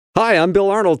Hi, I'm Bill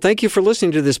Arnold. Thank you for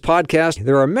listening to this podcast.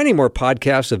 There are many more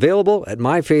podcasts available at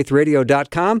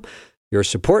myfaithradio.com. Your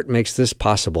support makes this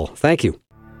possible. Thank you.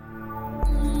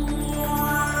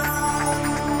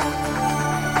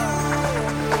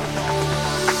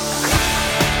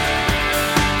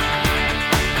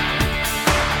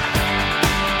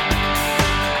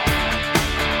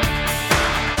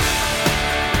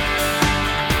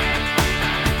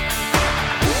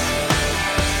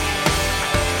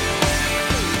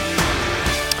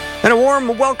 And a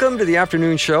warm welcome to the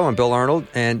afternoon show. I'm Bill Arnold,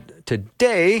 and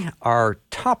today our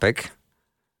topic,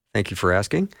 thank you for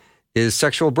asking, is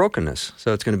sexual brokenness.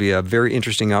 So it's going to be a very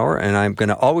interesting hour, and I'm going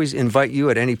to always invite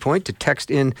you at any point to text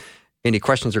in any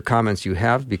questions or comments you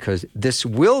have, because this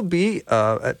will be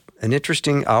an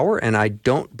interesting hour, and I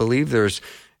don't believe there's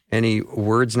any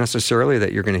words necessarily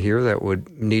that you're going to hear that would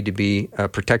need to be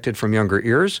protected from younger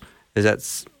ears. Is that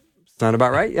sound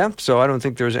about right? Yeah. So I don't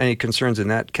think there's any concerns in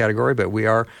that category, but we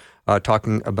are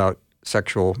talking about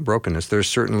sexual brokenness. There's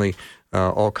certainly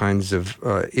all kinds of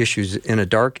issues in a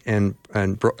dark and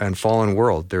fallen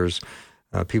world. There's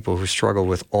people who struggle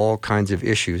with all kinds of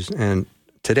issues. And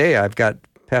today I've got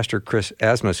Pastor Chris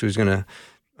Asmus, who's going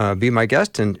to be my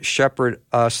guest and shepherd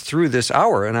us through this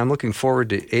hour. And I'm looking forward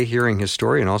to hearing his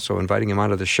story and also inviting him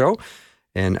onto the show.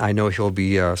 And I know he'll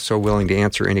be so willing to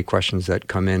answer any questions that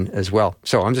come in as well.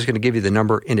 So I'm just going to give you the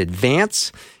number in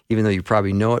advance, even though you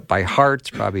probably know it by heart. It's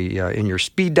probably in your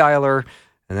speed dialer,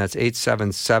 and that's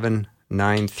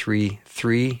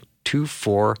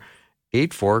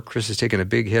 877-933-2484. Chris is taking a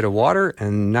big hit of water,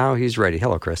 and now he's ready.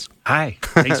 Hello, Chris. Hi.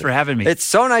 Thanks for having me. It's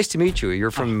so nice to meet you.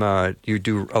 You're from, you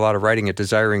do a lot of writing at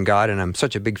Desiring God, and I'm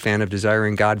such a big fan of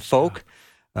Desiring God folk.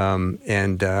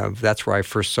 That's where I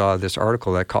first saw this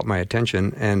article that caught my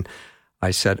attention, and I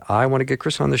said, I want to get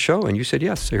Chris on the show, and you said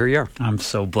yes, so here you are. I'm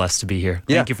so blessed to be here.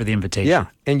 Thank you for the invitation. Yeah,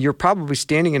 and you're probably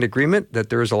standing in agreement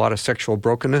that there is a lot of sexual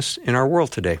brokenness in our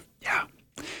world today. Yeah.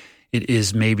 It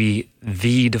is maybe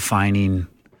the defining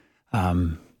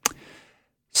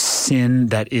sin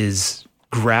that is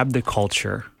grabbed the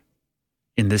culture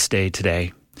in this day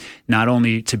today, not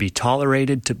only to be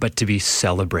tolerated, but to be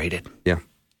celebrated. Yeah.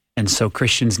 And so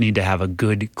Christians need to have a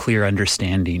good, clear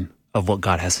understanding of what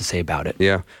God has to say about it.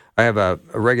 Yeah. I have a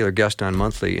regular guest on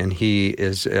monthly, and he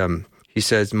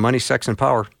says money, sex, and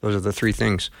power. Those are the three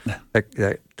things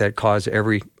that cause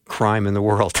every crime in the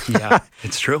world. Yeah,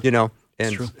 it's true.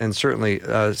 And certainly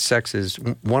sex is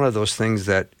one of those things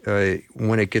that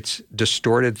when it gets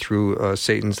distorted through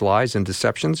Satan's lies and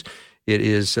deceptions, it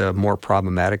is more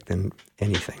problematic than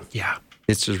anything. Yeah.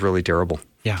 It's just really terrible.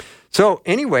 Yeah. So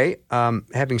anyway,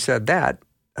 having said that,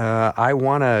 I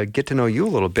want to get to know you a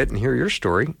little bit and hear your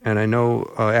story. And I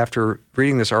know after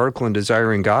reading this article in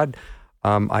Desiring God,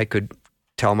 I could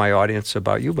tell my audience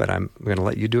about you, but I'm going to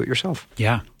let you do it yourself.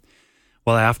 Yeah.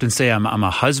 Well, I often say I'm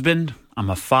a husband, I'm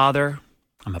a father,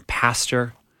 I'm a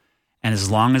pastor, and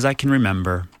as long as I can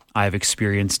remember, I've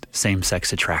experienced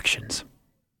same-sex attractions.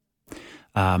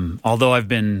 Although I've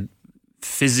been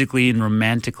physically and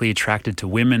romantically attracted to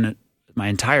women my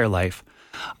entire life,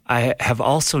 I have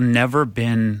also never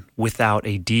been without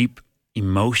a deep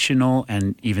emotional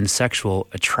and even sexual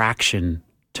attraction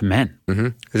to men. Mm-hmm.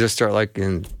 Does this start like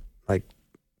in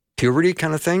puberty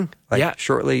kind of thing?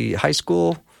 Shortly high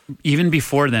school? Even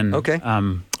before then. Okay.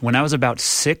 When I was about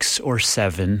 6 or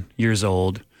 7 years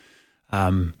old,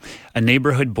 a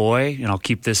neighborhood boy, and I'll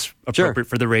keep this appropriate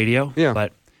for the radio,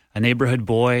 but a neighborhood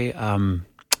boy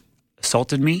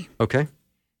assaulted me. Okay.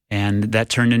 And that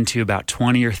turned into about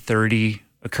 20 or 30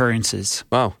 occurrences.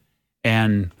 Wow.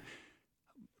 And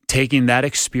taking that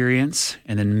experience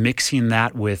and then mixing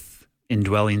that with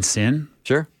indwelling sin.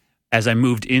 Sure. As I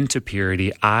moved into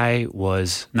purity, I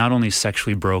was not only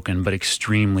sexually broken, but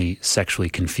extremely sexually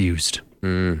confused.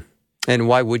 Mm. And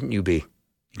why wouldn't you be?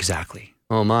 Exactly.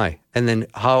 Oh, my. And then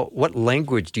what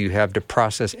language do you have to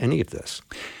process any of this?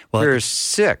 Well, you're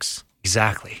 6.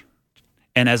 Exactly.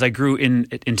 And as I grew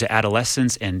into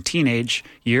adolescence and teenage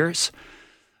years,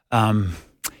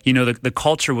 the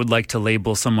culture would like to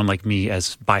label someone like me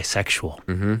as bisexual.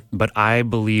 Mm-hmm. But I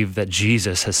believe that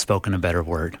Jesus has spoken a better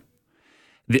word.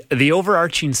 The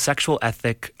overarching sexual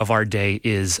ethic of our day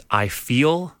is, I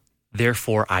feel,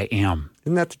 therefore I am.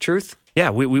 Isn't that the truth? Yeah,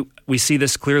 we see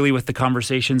this clearly with the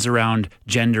conversations around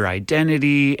gender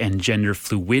identity and gender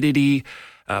fluidity.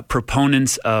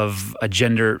 Proponents of a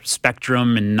gender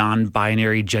spectrum and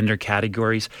non-binary gender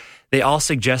categories, they all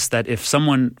suggest that if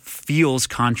someone feels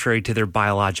contrary to their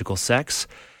biological sex,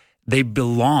 they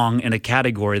belong in a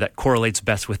category that correlates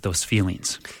best with those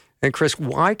feelings. And Chris,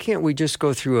 why can't we just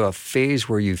go through a phase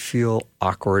where you feel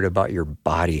awkward about your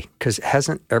body? Because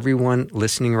hasn't everyone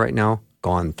listening right now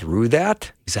gone through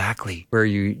that. Exactly. Where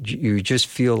you just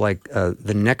feel like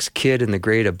the next kid in the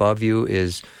grade above you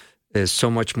is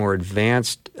so much more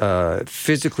advanced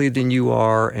physically than you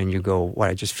are, and you go, "What?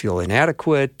 I just feel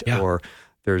inadequate." Yeah. Or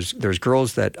there's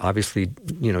girls that obviously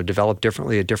develop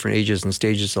differently at different ages and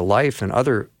stages of life, and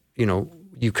other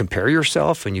you compare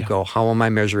yourself and you go, "How am I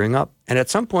measuring up?" And at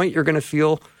some point, you're going to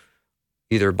feel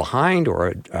either behind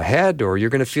or ahead, or you're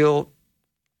going to feel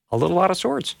a little out of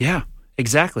sorts. Yeah,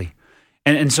 exactly.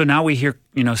 And so now we hear,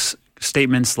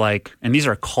 statements like, and these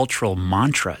are cultural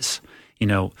mantras,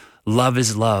 love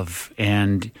is love,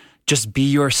 and just be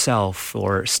yourself,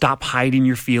 or stop hiding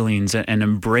your feelings and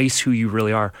embrace who you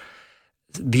really are.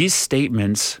 These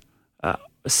statements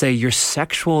say your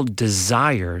sexual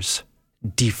desires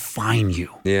define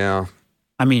you. Yeah.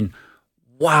 I mean,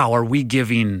 wow, are we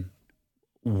giving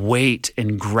weight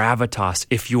and gravitas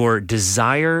if your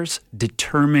desires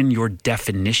determine your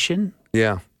definition?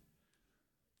 Yeah.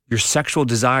 Your sexual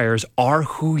desires are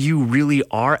who you really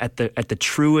are at the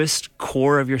truest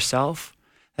core of yourself.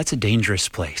 That's a dangerous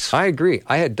place. I agree.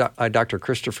 I had Dr.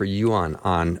 Christopher Yuan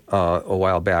on a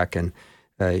while back, and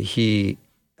he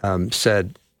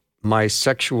said, my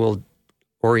sexual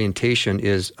orientation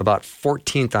is about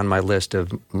 14th on my list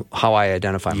of how I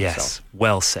identify myself. Yes,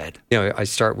 well said. I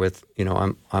start with,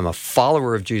 I'm a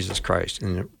follower of Jesus Christ.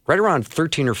 And right around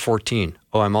 13 or 14,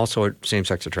 I'm also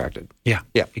same-sex attracted. Yeah,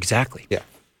 Yeah. Exactly. Yeah.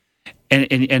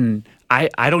 And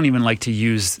I don't even like to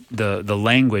use the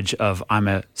language of I'm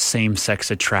a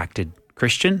same-sex attracted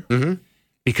Christian,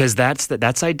 because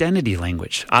that's identity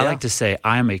language. I like to say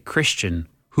I'm a Christian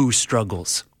who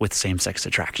struggles with same-sex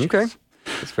attraction. Okay,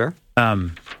 that's fair.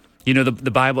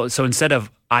 The Bible, so instead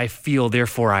of I feel,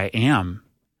 therefore I am,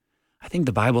 I think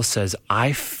the Bible says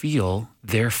I feel,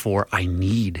 therefore I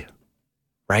need,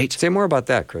 right? Say more about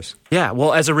that, Chris. Yeah,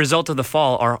 well, as a result of the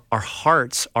fall, our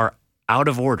hearts are out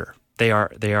of order. They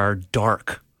are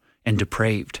dark and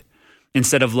depraved.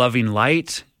 Instead of loving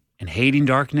light and hating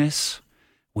darkness,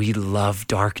 we love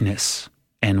darkness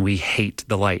and we hate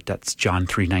the light. That's John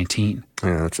 3:19.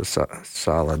 Yeah, that's a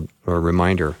solid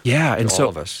reminder. Yeah, and to so all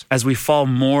of us. As we fall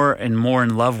more and more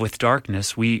in love with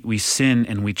darkness, we sin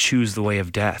and we choose the way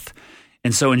of death.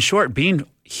 And so, in short, being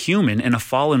human in a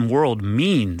fallen world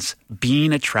means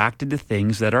being attracted to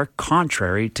things that are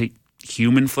contrary to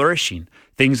human flourishing,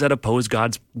 things that oppose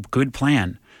God's good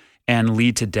plan and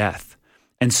lead to death.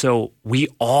 And so we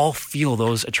all feel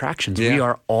those attractions. Yeah. We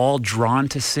are all drawn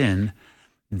to sin.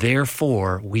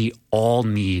 Therefore, we all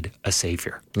need a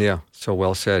Savior. Yeah, so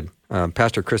well said.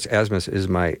 Pastor Chris Asmus is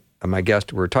my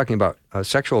guest. We're talking about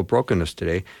sexual brokenness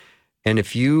today. And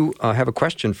if you have a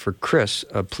question for Chris,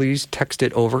 please text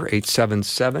it over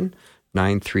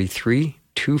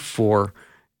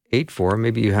 877-933-2484.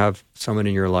 Maybe you have someone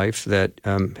in your life that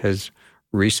has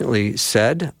recently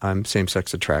said, I'm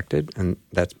same-sex attracted, and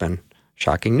that's been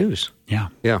shocking news. Yeah.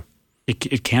 Yeah.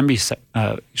 It can be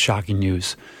shocking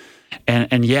news.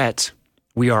 And yet,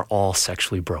 we are all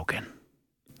sexually broken.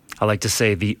 I like to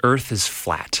say the earth is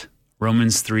flat.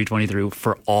 Romans 3:23,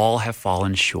 for all have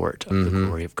fallen short of the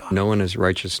glory of God. No one is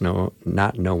righteous,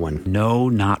 not no one. No,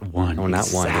 not one. No, not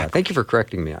one. Yeah. Thank you for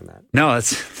correcting me on that. No,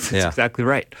 that's exactly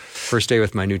right. First day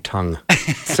with my new tongue.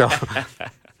 So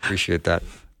appreciate that.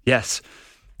 Yes.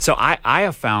 So I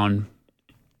have found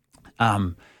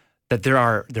that there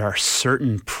are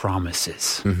certain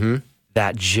promises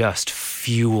that just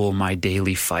fuel my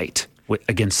daily fight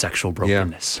against sexual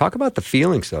brokenness. Yeah. Talk about the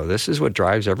feelings, though. This is what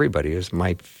drives everybody, is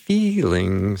my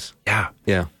feelings. Yeah.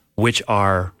 Yeah. Which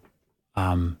are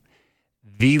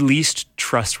the least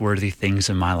trustworthy things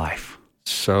in my life.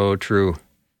 So true.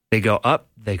 They go up,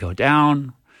 they go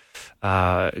down,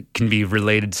 can be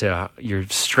related to your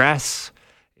stress,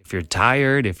 if you're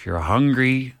tired, if you're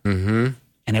hungry. Mm-hmm.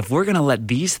 And if we're going to let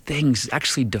these things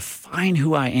actually define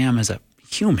who I am as a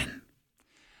human,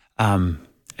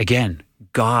 again,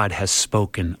 God has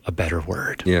spoken a better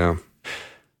word. Yeah.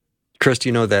 Chris, do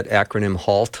you know that acronym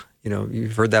HALT?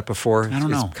 You've heard that before? I don't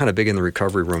know. It's kind of big in the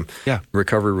recovery room. Yeah.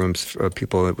 Recovery rooms,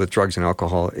 people with drugs and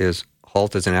alcohol, is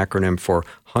HALT is an acronym for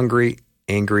hungry,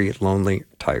 angry, lonely,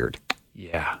 tired.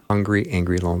 Yeah. Hungry,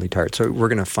 angry, lonely, tired. So we're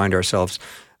going to find ourselves,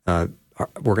 we're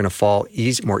going to fall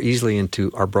more easily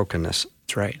into our brokenness.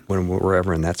 That's right. When we're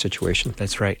ever in that situation.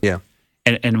 That's right. Yeah.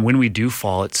 And when we do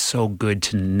fall, it's so good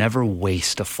to never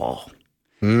waste a fall.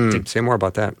 Say more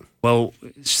about that. Well,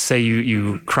 say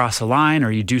you cross a line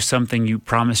or you do something you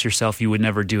promise yourself you would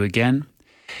never do again.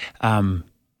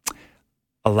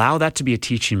 Allow that to be a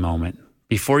teaching moment.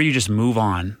 Before you just move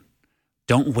on,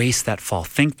 don't waste that fall.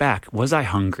 Think back. Was I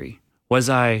hungry? Was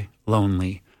I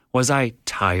lonely? Was I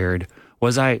tired?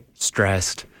 Was I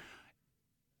stressed?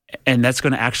 And that's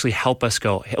going to actually help us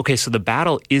go, okay, so the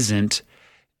battle isn't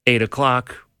 8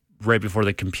 o'clock right before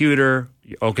the computer.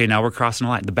 Okay, now we're crossing the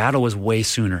line. The battle was way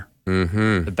sooner.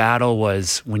 Mm-hmm. The battle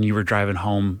was when you were driving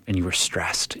home and you were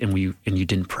stressed and you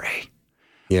didn't pray.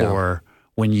 Yeah. Or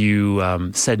when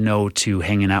you said no to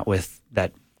hanging out with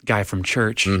that guy from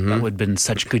church, that would have been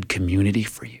such good community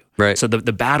for you. Right. So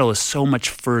the battle is so much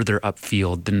further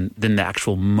upfield than the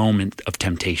actual moment of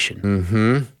temptation.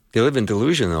 Mm-hmm. You live in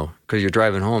delusion, though, because you're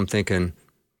driving home thinking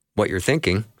what you're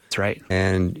thinking. That's right.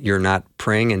 And you're not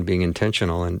praying and being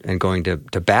intentional and going to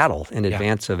battle in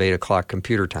advance of 8 o'clock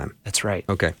computer time. That's right.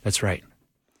 Okay. That's right.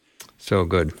 So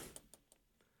good.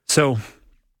 So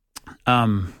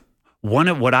one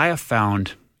of what I have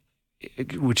found,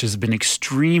 which has been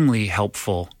extremely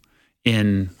helpful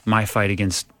in my fight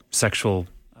against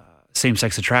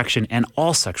same-sex attraction and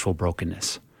all sexual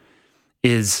brokenness,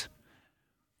 is,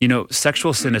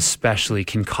 sexual sin especially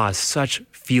can cause such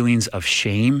feelings of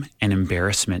shame and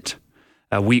embarrassment.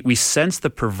 We sense the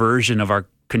perversion of our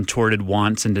contorted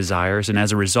wants and desires, and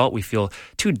as a result, we feel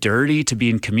too dirty to be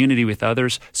in community with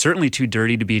others, certainly too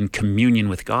dirty to be in communion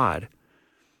with God.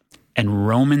 And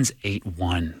Romans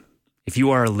 8:1. If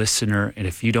you are a listener, and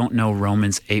if you don't know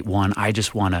Romans 8:1, I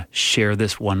just want to share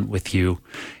this one with you.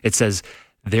 It says,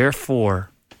 "Therefore,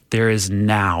 there is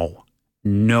now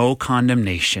no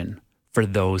condemnation for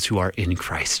those who are in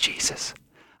Christ Jesus."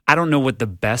 I don't know what the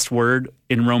best word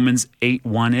in Romans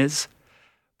 8:1 is,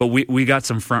 but we got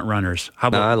some front runners. How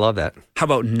about, I love that. How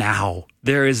about now?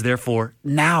 There is therefore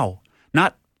now,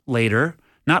 not later,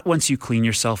 not once you clean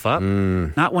yourself up,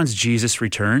 not once Jesus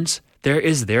returns. There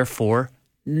is therefore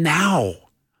now.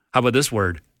 How about this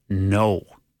word? No.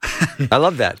 I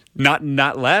love that.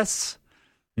 Not less,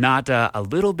 not a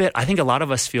little bit. I think a lot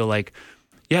of us feel like,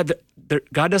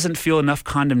 God doesn't feel enough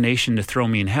condemnation to throw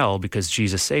me in hell because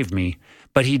Jesus saved me,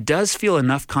 but he does feel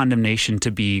enough condemnation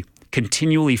to be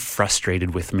continually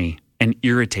frustrated with me and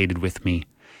irritated with me.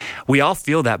 We all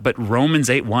feel that, but Romans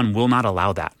 8:1 will not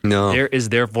allow that. No. There is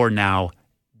therefore now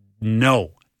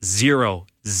no, zero,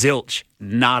 zilch,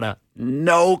 nada,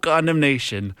 no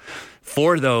condemnation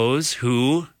for those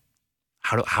who,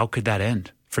 how could that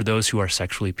end? For those who are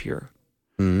sexually pure,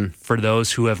 for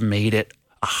those who have made it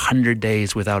 100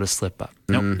 days without a slip up.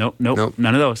 Nope,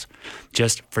 none of those.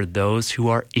 Just for those who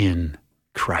are in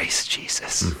Christ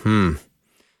Jesus. Mm-hmm.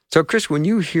 So, Chris, when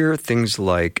you hear things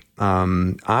like,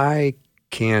 I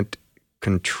can't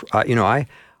control,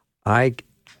 I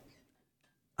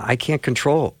can't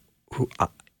control who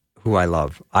I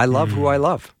love. I love who I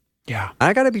love. Yeah.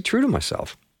 I got to be true to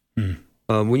myself.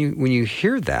 When you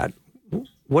hear that,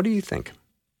 what do you think?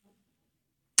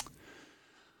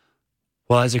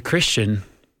 Well, as a Christian,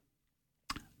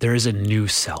 there is a new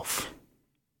self.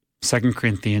 2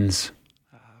 Corinthians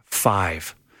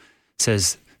 5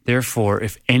 says, "Therefore,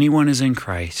 if anyone is in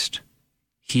Christ,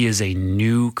 he is a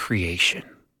new creation.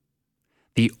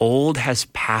 The old has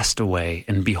passed away,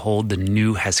 and behold, the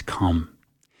new has come."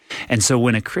 And so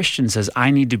when a Christian says,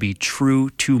 I need to be true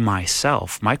to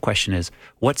myself, my question is,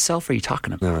 what self are you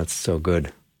talking about? No, that's so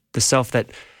good. The self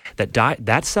that died,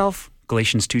 that self,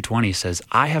 Galatians 2:20 says,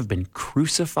 I have been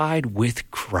crucified with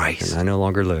Christ. And I no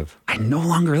longer live. I no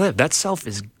longer live. That self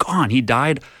is gone. He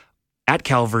died at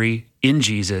Calvary in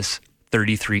Jesus,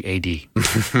 33 AD.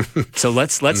 So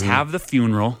let's have the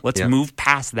funeral. Let's move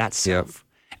past that self.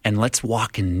 And let's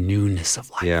walk in newness of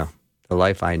life. Yeah. The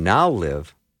life I now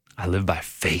live, I live by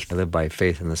faith. I live by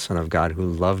faith in the Son of God who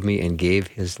loved me and gave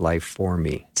his life for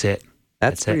me. That's it.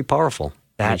 That's pretty powerful.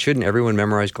 And shouldn't everyone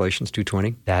memorize Galatians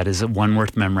 2:20? That is one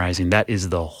worth memorizing. That is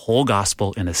the whole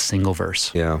gospel in a single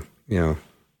verse. Yeah,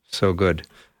 so good.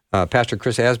 Pastor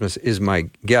Chris Asmus is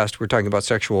my guest. We're talking about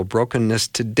sexual brokenness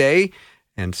today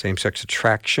and same-sex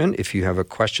attraction. If you have a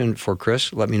question for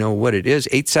Chris, let me know what it is.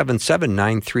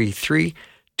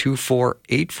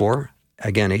 877-933-2484.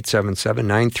 Again,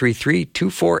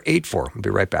 877-933-2484. We'll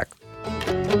be right back.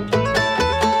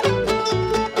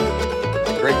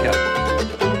 Great guest.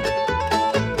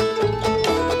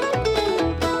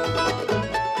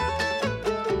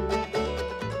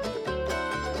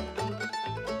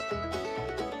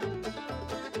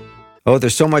 Oh,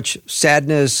 there's so much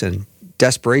sadness and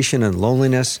desperation and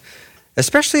loneliness,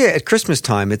 especially at Christmas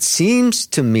time. It seems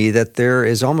to me that there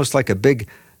is almost like a big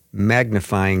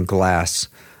magnifying glass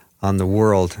on the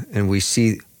world, and we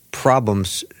see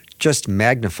problems just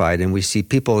magnified, and we see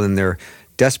people in their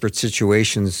desperate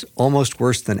situations almost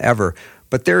worse than ever.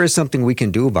 But there is something we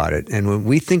can do about it. And when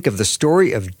we think of the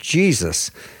story of Jesus,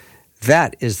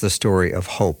 that is the story of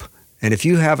hope. And if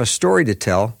you have a story to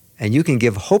tell, and you can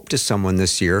give hope to someone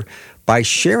this year by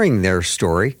sharing their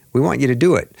story, we want you to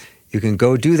do it. You can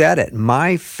go do that at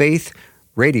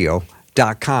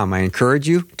myfaithradio.com. I encourage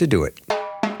you to do it.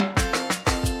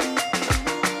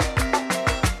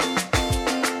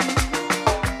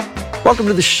 Welcome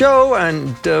to the show,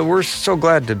 and we're so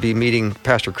glad to be meeting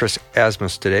Pastor Chris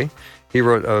Asmus today. He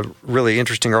wrote a really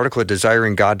interesting article at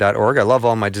desiringgod.org. I love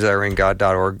all my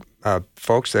desiringgod.org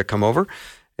folks that come over.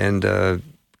 And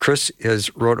Chris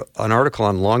has wrote an article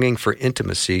on longing for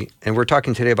intimacy, and we're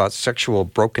talking today about sexual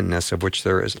brokenness, of which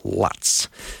there is lots.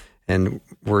 And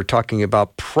we're talking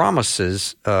about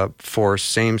promises for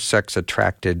same-sex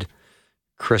attracted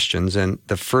Christians. And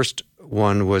the first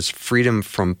one was freedom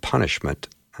from punishment.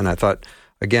 And I thought,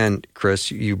 again,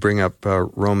 Chris, you bring up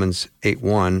Romans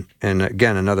 8:1, and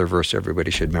again, another verse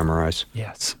everybody should memorize.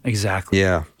 Yes, exactly.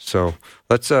 Yeah, so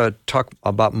let's talk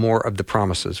about more of the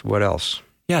promises. What else?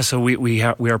 Yeah, so we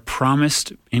are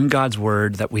promised in God's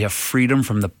word that we have freedom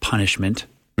from the punishment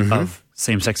of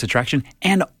same-sex attraction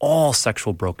and all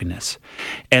sexual brokenness.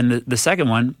 And the second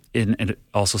one, and it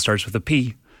also starts with a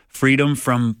P, freedom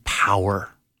from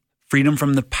power. Freedom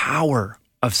from the power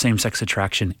of same-sex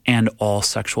attraction and all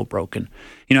sexual broken.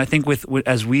 You know, I think with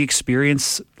as we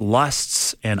experience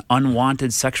lusts and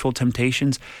unwanted sexual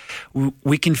temptations,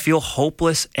 we can feel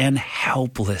hopeless and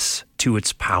helpless to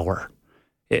its power.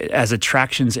 As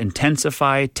attractions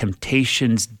intensify,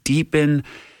 temptations deepen,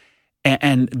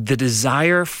 and the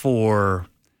desire for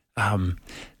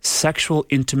sexual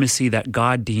intimacy that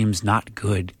God deems not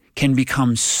good can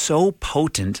become so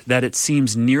potent that it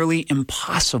seems nearly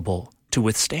impossible to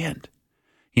withstand.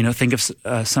 You know, think of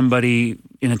somebody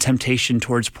in a temptation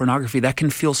towards pornography. That can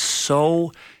feel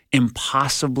so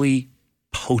impossibly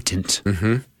potent.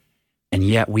 And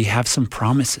yet we have some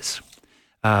promises.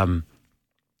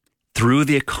 Through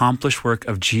the accomplished work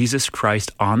of Jesus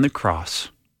Christ on the cross,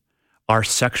 our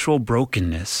sexual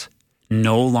brokenness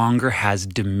no longer has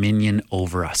dominion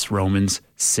over us. Romans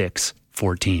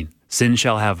 6:14. Sin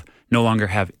shall no longer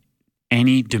have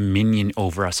any dominion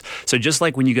over us. So just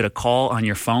like when you get a call on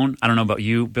your phone, I don't know about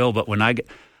you, Bill, but when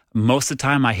most of the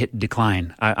time I hit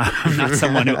decline. I'm not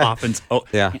someone who often...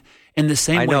 Yeah. In the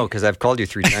same way... I know, because I've called you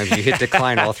 3 times. You hit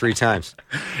decline all 3 times.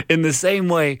 In the same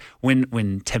way,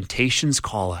 when temptations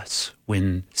call us,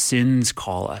 when sins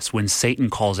call us, when Satan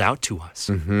calls out to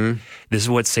us, this is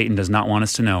what Satan does not want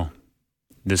us to know.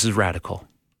 This is radical.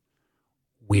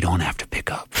 We don't have to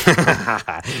pick up.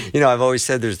 You know, I've always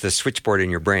said there's the switchboard in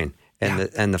your brain.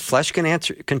 And the flesh can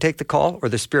take the call, or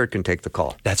the spirit can take the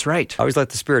call. That's right. I always let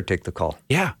the spirit take the call.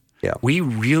 Yeah. We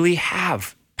really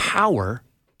have power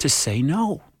to say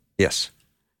no. Yes.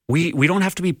 We don't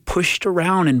have to be pushed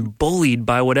around and bullied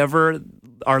by whatever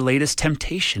our latest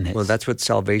temptation is. Well, that's what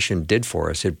salvation did for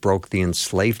us. It broke the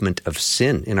enslavement of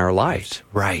sin in our lives.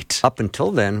 Right. Up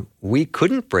until then, we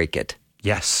couldn't break it.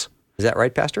 Yes. Is that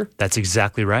right, Pastor? That's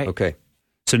exactly right. Okay.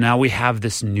 So now we have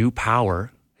this new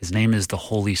power. His name is the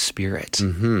Holy Spirit,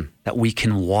 that we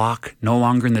can walk no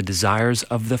longer in the desires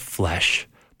of the flesh,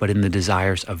 but in the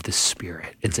desires of the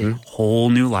Spirit. It's a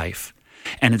whole new life.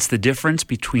 And it's the difference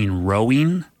between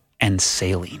rowing and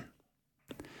sailing.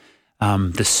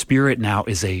 The Spirit now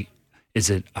is a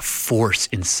force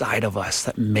inside of us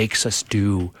that makes us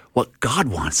do what God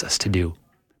wants us to do,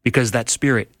 because that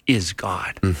Spirit is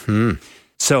God.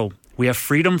 So we have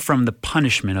freedom from the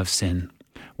punishment of sin.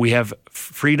 We have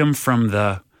freedom from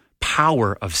the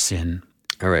power of sin.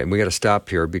 All right, we got to stop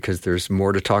here because there's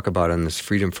more to talk about on this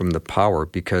freedom from the power.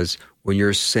 Because when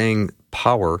you're saying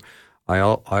power,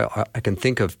 I can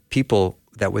think of people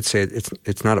that would say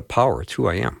it's not a power; it's who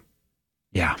I am.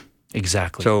 Yeah,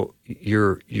 exactly. So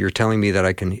you're telling me that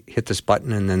I can hit this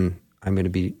button and then I'm going to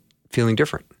be feeling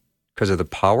different because of the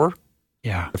power.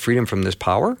 Yeah, the freedom from this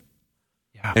power.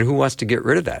 Yeah, and who wants to get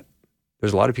rid of that?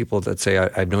 There's a lot of people that say I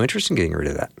have no interest in getting rid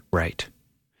of that. Right.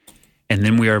 And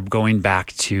then we are going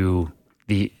back to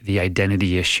the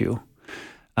identity issue,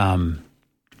 to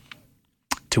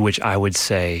which I would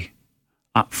say,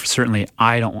 certainly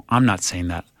I'm not saying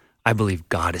that. I believe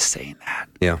God is saying that.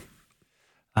 Yeah.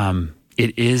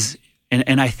 It is,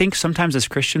 and I think sometimes as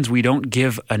Christians we don't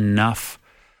give enough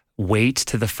weight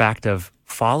to the fact of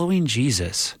following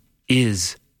Jesus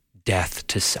is death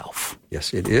to self.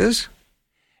 Yes, it is.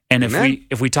 And Amen.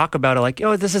 if we talk about it like,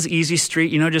 oh, this is easy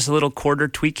street, just a little quarter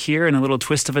tweak here and a little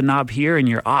twist of a knob here and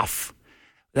you're off.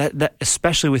 That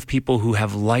especially with people who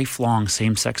have lifelong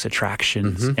same-sex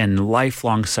attractions and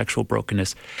lifelong sexual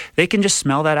brokenness, they can just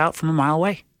smell that out from a mile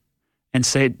away and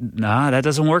say, nah, that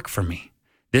doesn't work for me.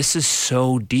 This is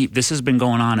so deep. This has been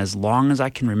going on as long as I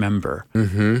can remember.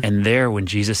 And there, when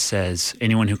Jesus says,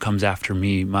 anyone who comes after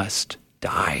me must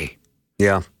die.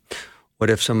 Yeah. What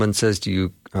if someone says to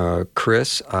you,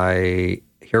 Chris, I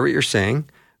hear what you're saying,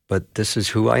 but this is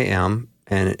who I am.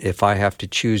 And if I have to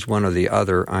choose one or the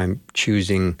other, I'm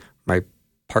choosing my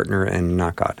partner and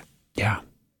not God. Yeah.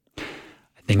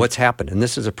 I think What's happened? And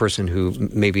this is a person who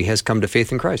maybe has come to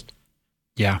faith in Christ.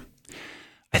 Yeah.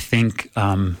 I think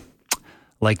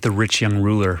like the rich young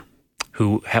ruler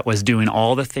who was doing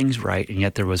all the things right, and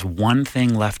yet there was one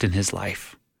thing left in his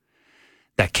life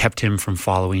that kept him from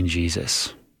following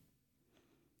Jesus.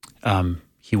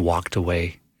 He walked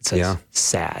away. It says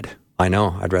sad. I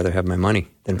know. I'd rather have my money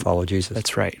than follow Jesus.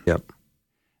 That's right. Yep.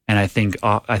 And I think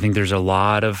there's a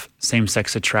lot of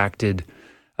same-sex attracted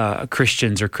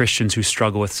Christians or Christians who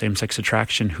struggle with same-sex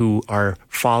attraction who are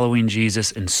following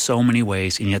Jesus in so many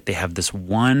ways, and yet they have this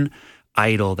one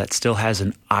idol that still has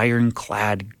an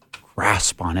ironclad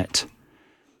grasp on it.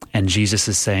 And Jesus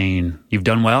is saying, you've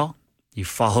done well, you've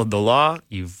followed the law,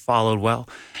 you've followed well.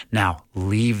 Now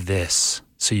leave this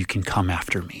so you can come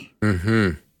after me.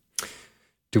 Mm-hmm.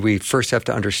 Do we first have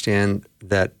to understand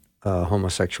that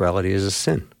homosexuality is a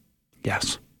sin?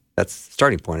 Yes. That's the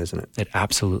starting point, isn't it? It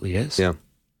absolutely is. Yeah.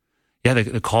 Yeah,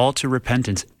 the call to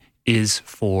repentance is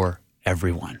for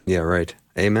everyone. Yeah, right.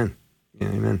 Amen. Yeah,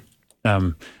 amen.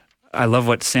 I love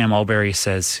what Sam Alberry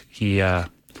says. He's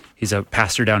a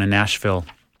pastor down in Nashville,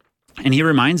 and he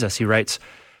reminds us, he writes,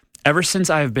 "Ever since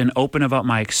I have been open about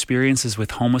my experiences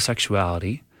with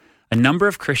homosexuality, a number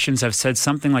of Christians have said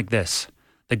something like this: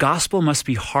 the gospel must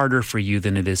be harder for you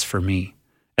than it is for me,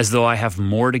 as though I have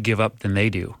more to give up than they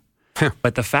do.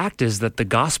 But the fact is that the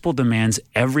gospel demands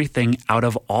everything out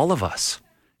of all of us.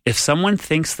 If someone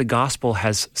thinks the gospel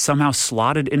has somehow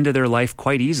slotted into their life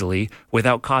quite easily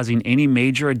without causing any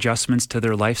major adjustments to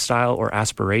their lifestyle or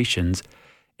aspirations,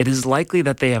 it is likely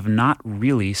that they have not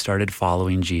really started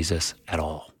following Jesus at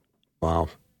all." Wow.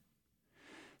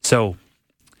 So,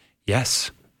 yes,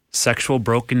 sexual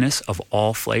brokenness of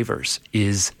all flavors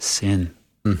is sin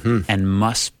and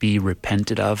must be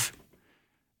repented of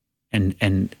and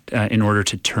in order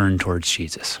to turn towards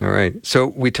Jesus. All right. So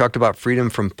we talked about freedom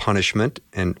from punishment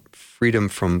and freedom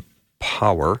from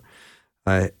power.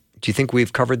 Do you think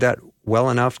we've covered that well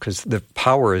enough? Because the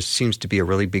power seems to be a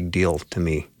really big deal to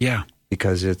me. Yeah.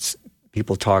 Because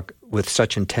people talk with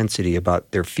such intensity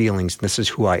about their feelings. This is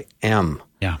who I am.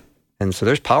 Yeah. And so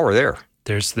there's power there.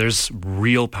 There's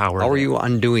real power. How are you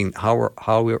undoing? Well,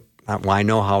 I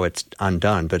know how it's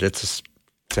undone, but it's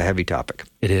a heavy topic.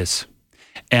 It is.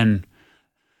 And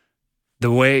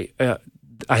the way,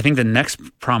 I think the next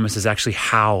promise is actually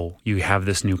how you have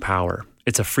this new power.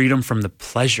 It's a freedom from the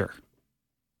pleasure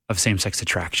of same-sex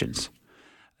attractions.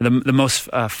 The most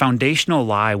foundational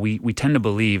lie we tend to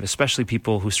believe, especially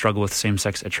people who struggle with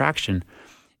same-sex attraction,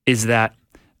 is that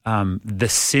the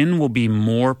sin will be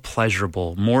more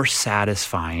pleasurable, more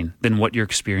satisfying than what you're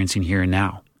experiencing here and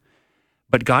now.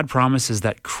 But God promises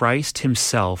that Christ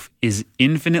himself is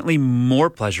infinitely more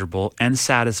pleasurable and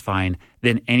satisfying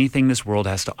than anything this world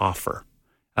has to offer.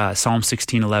 Psalm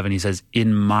 16:11, he says,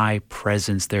 "In my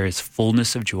presence there is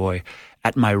fullness of joy.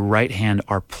 At my right hand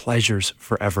are pleasures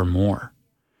forevermore."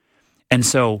 And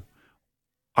so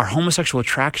our homosexual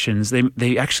attractions,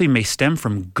 they actually may stem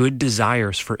from good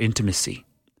desires for intimacy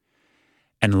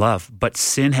and love, but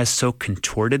sin has so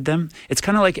contorted them. It's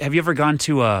kind of like, have you ever gone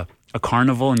to a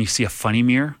carnival and you see a funny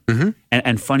mirror? Mm-hmm.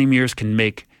 And funny mirrors can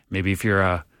make, maybe if you're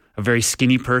a very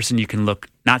skinny person, you can look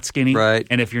not skinny. Right.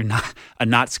 And if you're not a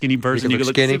not skinny person, you can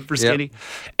look super skinny.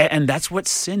 And that's what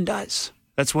sin does.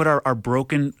 That's what our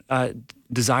broken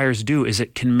desires do, is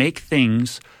it can make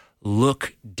things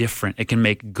look different. It can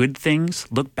make good things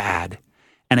look bad,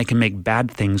 and it can make bad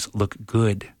things look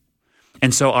good.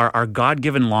 And so our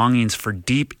God-given longings for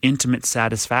deep, intimate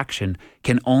satisfaction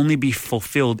can only be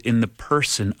fulfilled in the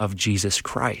person of Jesus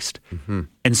Christ. Mm-hmm.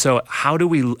 And so how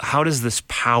does this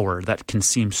power that can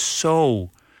seem so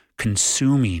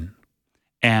consuming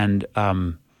and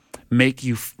make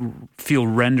you feel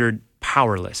rendered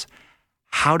powerless,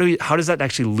 how does that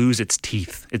actually lose its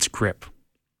teeth, its grip?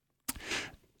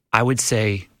 I would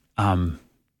say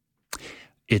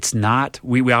it's not,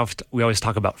 we always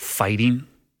talk about fighting.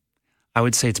 I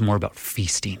would say it's more about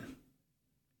feasting.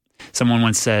 Someone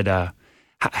once said,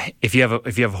 if you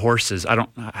have horses, I don't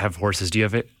have horses. Do you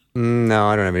have it? No,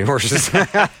 I don't have any horses.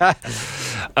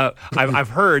 I've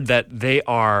heard that they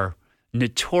are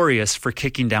notorious for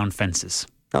kicking down fences.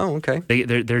 Oh, okay.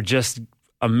 They're just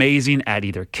amazing at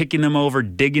either kicking them over,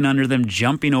 digging under them,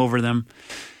 jumping over them.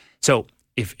 So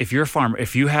if you're a farmer,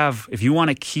 if you want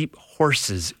to keep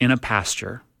horses in a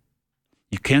pasture,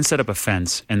 you can set up a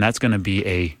fence, and that's going to be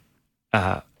a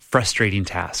frustrating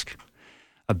task.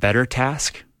 A better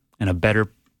task and a better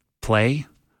play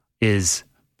is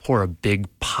pour a big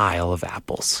pile of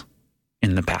apples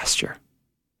in the pasture.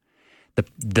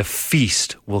 the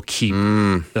feast will keep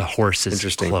the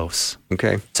horses close.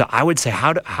 Okay. So I would say,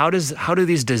 how do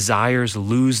these desires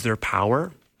lose their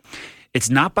power? It's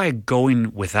not by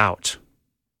going without.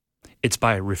 It's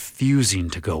by refusing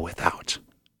to go without.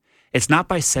 It's not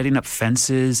by setting up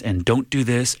fences and don't do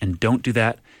this and don't do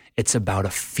that. It's about a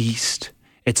feast.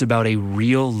 It's about a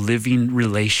real living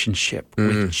relationship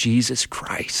with Jesus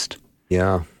Christ.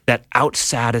 Yeah. That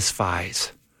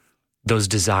outsatisfies those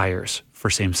desires for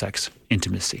same-sex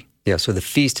intimacy. Yeah, so the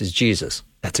feast is Jesus.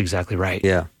 That's exactly right.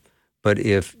 Yeah. But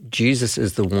if Jesus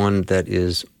is the one that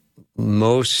is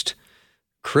most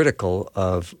critical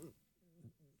of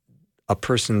a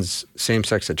person's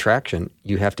same-sex attraction,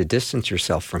 you have to distance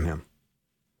yourself from him.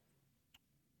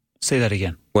 Say that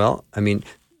again. Well, I mean,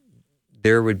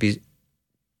 there would be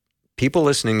people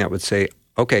listening that would say,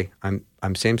 okay, I'm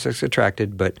same-sex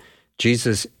attracted, but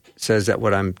Jesus says that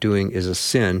what I'm doing is a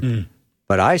sin.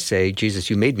 But I say, Jesus,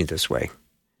 you made me this way.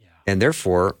 Yeah. And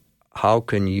therefore, how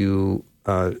can you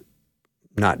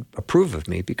not approve of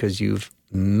me because you've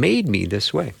made me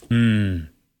this way?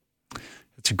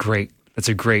 That's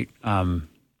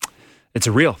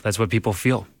real. That's what people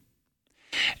feel.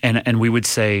 And we would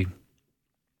say,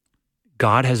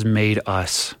 God has made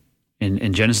us,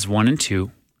 in Genesis 1 and 2,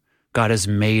 God has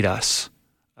made us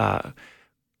to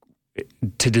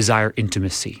desire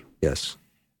intimacy. Yes.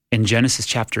 In Genesis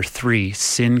chapter 3,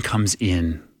 sin comes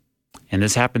in. And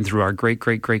this happened through our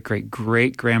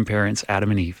great-great-great-great-great-grandparents,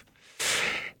 Adam and Eve,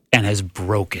 and has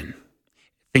broken.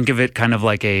 Think of it kind of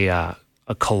like a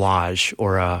collage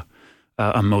or a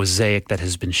mosaic that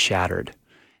has been shattered.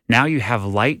 Now you have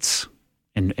lights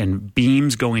and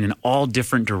beams going in all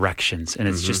different directions, and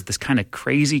it's just this kind of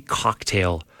crazy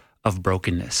cocktail of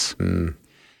brokenness.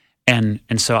 And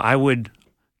so I would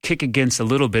kick against a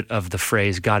little bit of the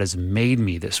phrase, God has made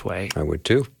me this way. I would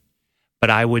too.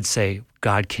 But I would say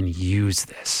God can use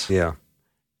this to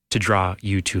draw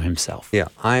you to himself. Yeah,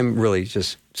 I'm really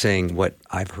just saying what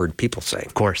I've heard people say.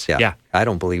 Of course, yeah. I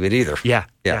don't believe it either. Yeah.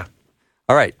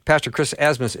 All right, Pastor Chris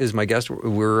Asmus is my guest.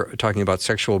 We're talking about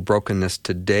sexual brokenness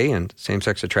today and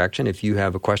same-sex attraction. If you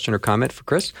have a question or comment for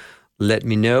Chris, let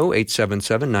me know,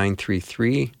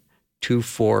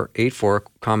 877-933-2484.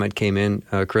 Comment came in,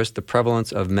 Chris, the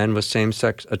prevalence of men with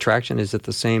same-sex attraction, is it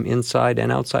the same inside and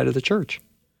outside of the church?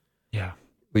 Yeah.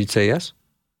 Would you say yes?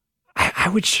 I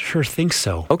would sure think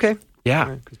so. Okay.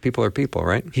 Yeah. Because people are people,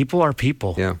 right? People are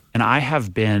people. Yeah. And I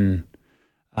have been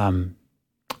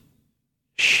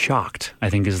shocked, I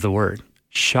think is the word,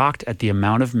 shocked at the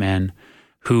amount of men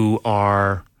who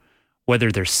are,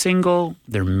 whether they're single,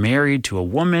 they're married to a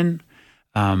woman,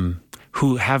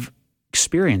 who have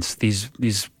experienced these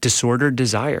disordered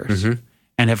desires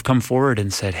and have come forward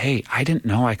and said, hey, I didn't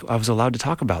know I was allowed to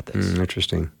talk about this.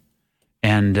 Interesting.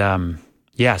 And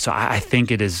so I think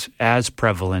it is as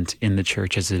prevalent in the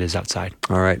church as it is outside.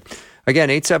 All right. Again,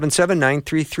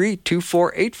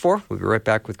 877-933-2484. We'll be right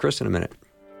back with Chris in a minute.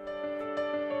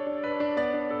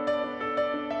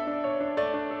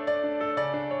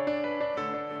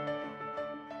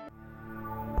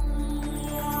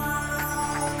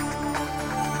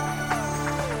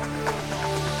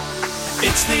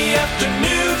 It's the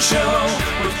afternoon show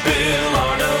with Bill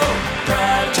Arnold.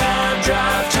 Prime time,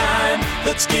 drive time.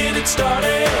 Let's get it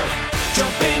started.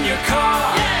 Jump in your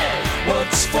car.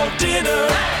 What's for dinner?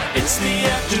 It's the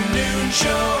afternoon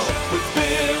show with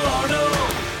Bill Arnold.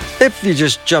 If you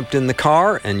just jumped in the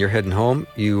car and you're heading home,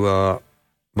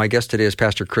 my guest today is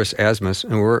Pastor Chris Asmus,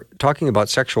 and we're talking about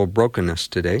sexual brokenness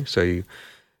today. So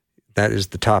that is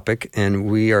the topic, and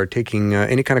we are taking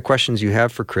any kind of questions you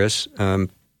have for Chris.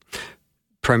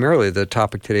 Primarily, the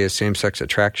topic today is same-sex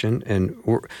attraction, and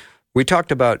we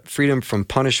talked about freedom from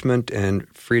punishment and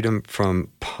freedom from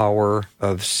power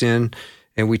of sin,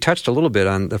 and we touched a little bit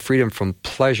on the freedom from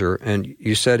pleasure, and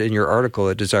you said in your article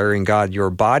at Desiring God,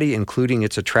 your body, including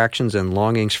its attractions and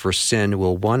longings for sin,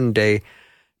 will one day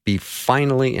be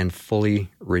finally and fully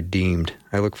redeemed.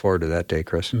 I look forward to that day,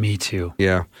 Chris. Me too.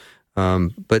 Yeah.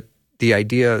 But the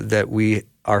idea that we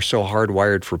are so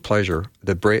hardwired for pleasure,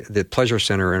 the pleasure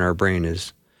center in our brain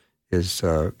is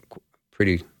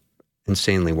pretty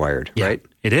insanely wired, right?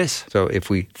 It is. So if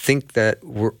we think that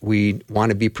we want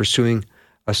to be pursuing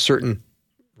a certain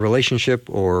relationship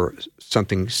or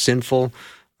something sinful,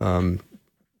 and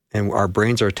our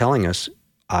brains are telling us,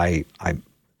 I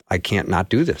can't not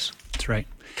do this. That's right.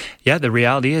 Yeah, the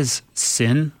reality is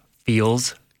sin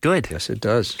feels good. Yes, it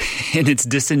does. And it's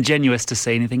disingenuous to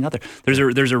say anything other.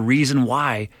 There's a reason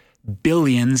why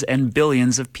billions and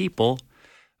billions of people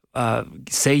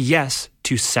say yes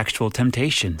to sexual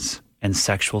temptations and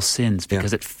sexual sins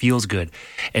because it feels good.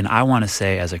 And I want to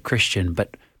say as a Christian,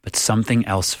 but but something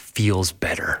else feels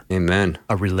better. Amen.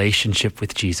 A relationship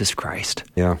with Jesus Christ.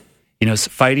 Yeah. You know,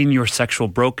 fighting your sexual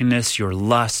brokenness, your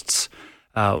lusts,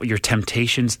 your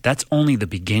temptations, that's only the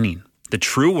beginning. The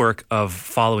true work of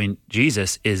following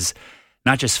Jesus is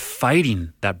not just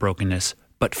fighting that brokenness,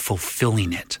 but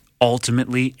fulfilling it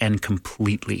ultimately and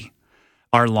completely.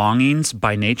 Our longings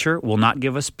by nature will not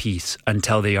give us peace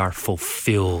until they are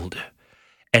fulfilled.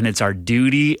 And it's our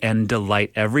duty and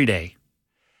delight every day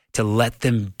to let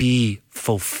them be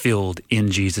fulfilled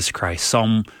in Jesus Christ.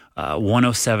 Psalm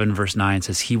 107 verse 9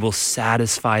 says, He will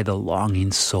satisfy the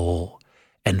longing soul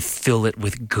and fill it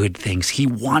with good things. He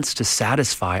wants to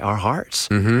satisfy our hearts.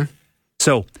 Mm-hmm.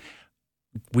 So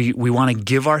we want to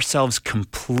give ourselves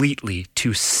completely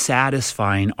to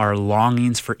satisfying our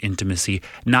longings for intimacy,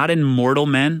 not in mortal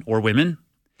men or women,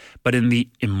 but in the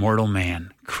immortal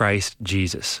man, Christ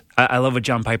Jesus. I love what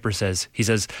John Piper says. He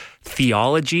says,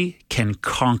 theology can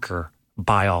conquer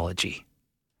biology.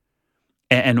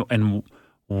 And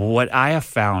what I have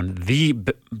found, the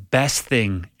best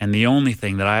thing and the only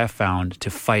thing that I have found to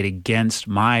fight against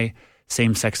my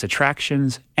same-sex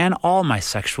attractions and all my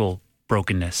sexual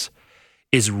brokenness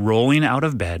is rolling out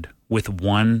of bed with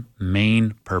one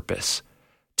main purpose,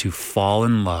 to fall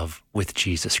in love with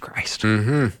Jesus Christ.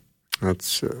 Mm-hmm.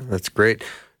 That's great.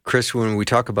 Chris, when we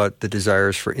talk about the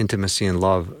desires for intimacy and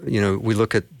love, you know, we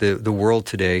look at the world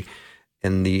today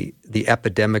and the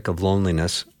epidemic of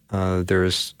loneliness.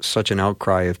 There's such an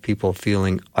outcry of people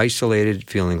feeling isolated,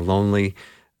 feeling lonely,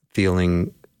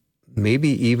 feeling maybe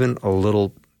even a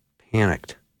little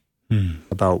panicked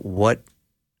about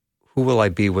who will I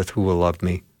be with, who will love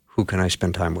me, who can I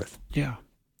spend time with? Yeah.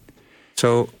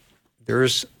 So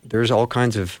there's all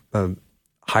kinds of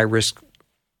high-risk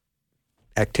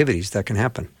activities that can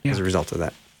happen as a result of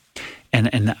that.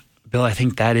 And Bill, I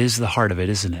think that is the heart of it,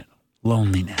 isn't it?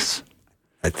 Loneliness.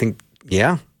 I think,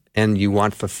 yeah. And you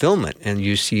want fulfillment, and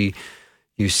you see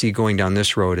going down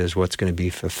this road as what's going to be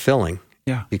fulfilling.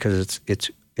 Yeah. Because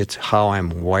it's how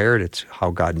I'm wired, it's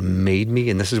how God made me,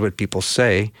 and this is what people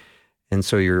say. And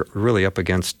so you're really up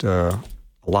against a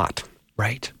lot.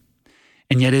 Right.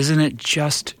 And yet isn't it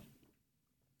just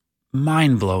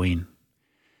mind-blowing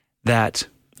that,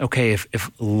 okay,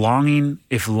 if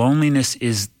loneliness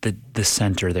is the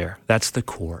center there, that's the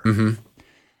core,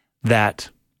 that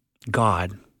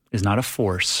God is not a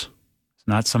force, it's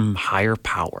not some higher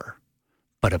power,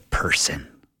 but a person.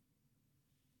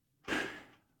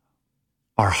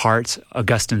 Our hearts,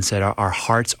 Augustine said, our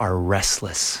hearts are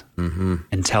restless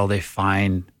until they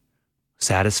find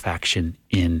satisfaction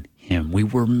in Him. We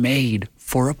were made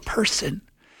for a person.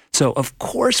 So, of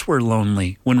course, we're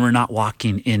lonely when we're not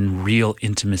walking in real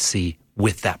intimacy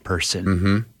with that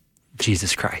person,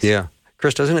 Jesus Christ. Yeah.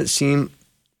 Chris, doesn't it seem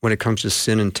when it comes to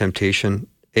sin and temptation,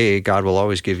 God will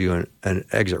always give you an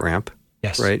exit ramp.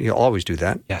 Yes. Right? He'll always do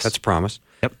that. Yes. That's a promise.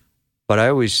 Yep. But I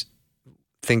always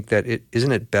think that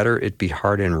isn't it better it be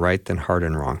hard and right than hard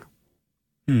and wrong?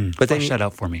 But flesh that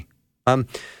out for me.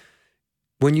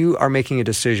 When you are making a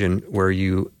decision where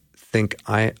you think,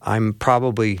 I'm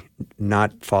probably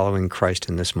not following Christ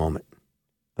in this moment,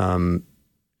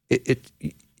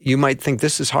 you might think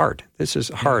this is hard. This is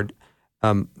hard,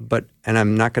 and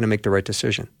I'm not going to make the right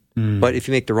decision. But if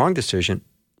you make the wrong decision,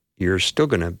 you're still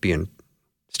going to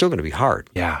be hard.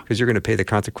 Yeah, because you're going to pay the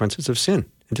consequences of sin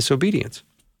and disobedience.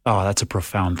 Oh, that's a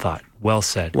profound thought. Well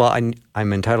said. Well,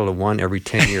 I'm entitled to one every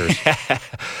 10 years.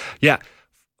 Yeah.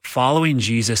 Following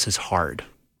Jesus is hard.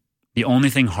 The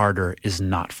only thing harder is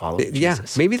not following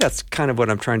Jesus. Maybe that's kind of what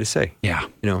I'm trying to say. Yeah.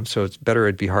 You know, so it's better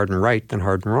it'd be hard and right than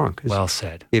hard and wrong. Well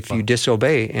said. If you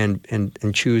disobey and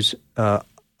choose a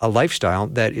lifestyle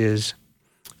that is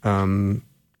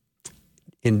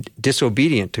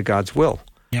disobedient to God's will,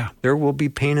 there will be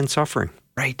pain and suffering.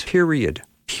 Right. Period.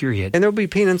 And there'll be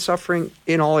pain and suffering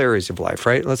in all areas of life,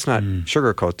 right? Let's not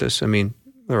sugarcoat this. I mean,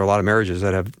 there are a lot of marriages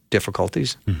that have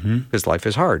difficulties because life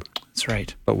is hard. That's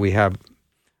right. But we have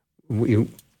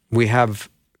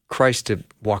Christ to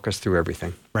walk us through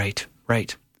everything. Right.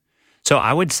 So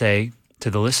I would say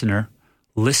to the listener,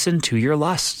 listen to your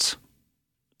lusts.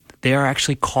 They are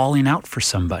actually calling out for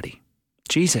somebody,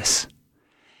 Jesus.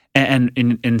 And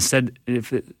instead,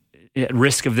 at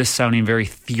risk of this sounding very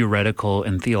theoretical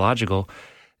and theological,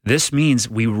 this means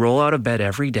we roll out of bed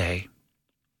every day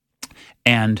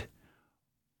and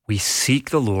we seek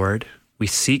the Lord, we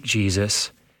seek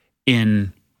Jesus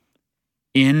in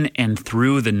and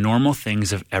through the normal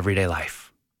things of everyday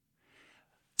life.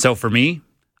 So for me,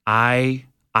 I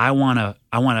want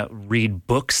to read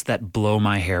books that blow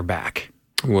my hair back.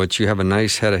 Which you have a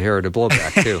nice head of hair to blow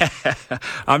back too.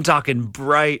 I'm talking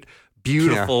bright,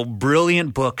 beautiful,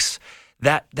 brilliant books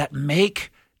that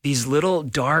make these little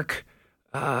dark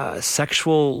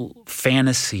sexual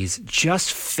fantasies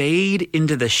just fade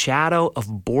into the shadow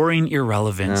of boring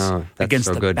irrelevance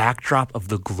against the backdrop of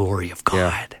the glory of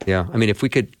God. Yeah. I mean, if we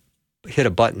could hit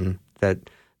a button that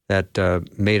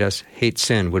made us hate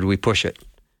sin, would we push it?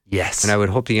 Yes. And I would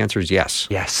hope the answer is yes.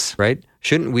 Yes. Right?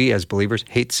 Shouldn't we as believers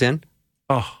hate sin?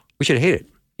 Oh. We should hate it.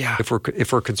 Yeah.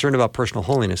 If we're concerned about personal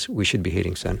holiness, we should be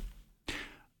hating sin.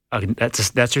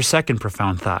 That's your second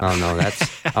profound thought. Oh no, that's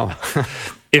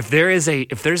If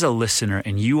there's a listener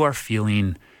and you are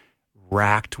feeling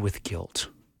racked with guilt,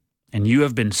 and you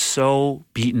have been so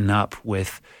beaten up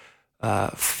with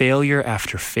failure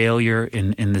after failure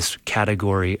in this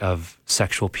category of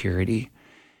sexual purity,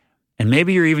 and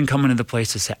maybe you're even coming to the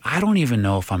place to say, I don't even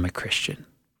know if I'm a Christian.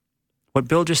 What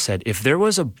Bill just said, if there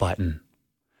was a button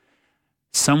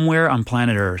somewhere on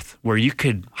planet Earth where you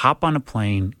could hop on a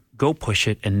plane, go push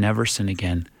it, and never sin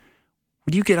again,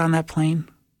 would you get on that plane?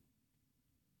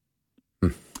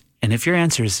 And if your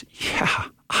answer is, yeah,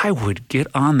 I would get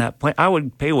on that plane. I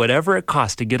would pay whatever it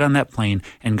costs to get on that plane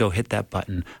and go hit that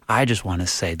button. I just want to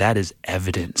say that is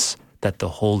evidence that the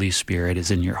Holy Spirit is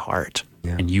in your heart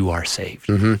and you are saved.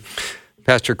 Mm-hmm.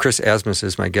 Pastor Chris Asmus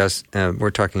is my guest.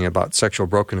 We're talking about sexual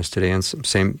brokenness today and some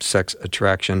same-sex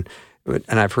attraction.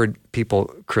 And I've heard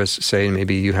people, Chris, say, and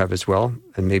maybe you have as well,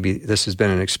 and maybe this has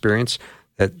been an experience,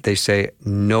 that they say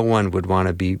no one would want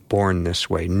to be born this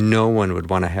way. No one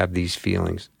would want to have these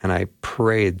feelings. And I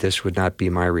prayed this would not be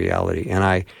my reality. And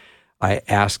I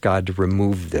asked God to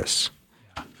remove this.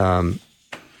 And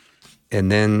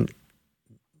then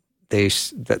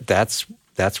that's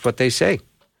what they say.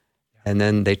 And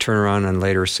then they turn around and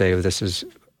later say, oh, this is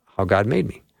how God made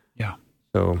me. Yeah.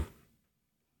 So.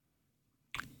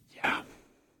 Yeah.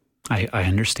 I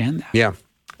understand that. Yeah.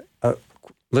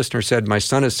 Listener said, my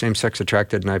son is same-sex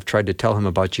attracted, and I've tried to tell him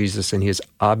about Jesus, and he is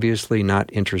obviously not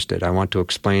interested. I want to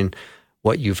explain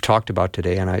what you've talked about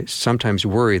today, and I sometimes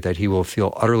worry that he will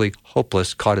feel utterly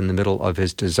hopeless, caught in the middle of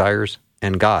his desires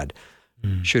and God.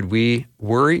 Should we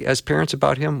worry as parents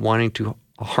about him wanting to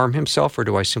harm himself, or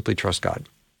do I simply trust God?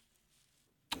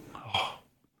 Oh,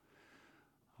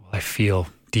 well, I feel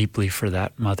deeply for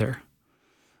that mother.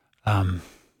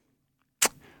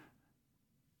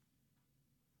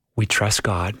 We trust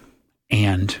God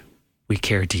and we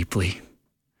care deeply.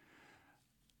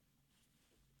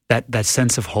 That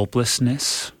sense of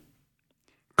hopelessness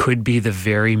could be the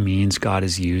very means God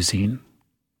is using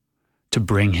to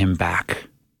bring him back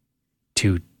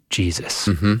to Jesus.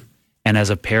 Mm-hmm. And as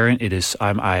a parent,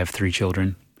 I have 3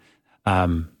 children.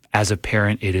 As a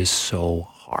parent, it is so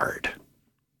hard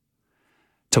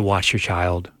to watch your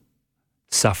child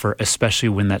suffer, especially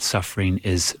when that suffering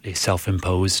is a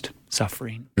self-imposed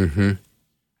suffering. Mm-hmm.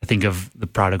 I think of the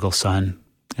prodigal son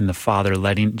and the father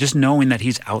just knowing that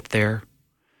he's out there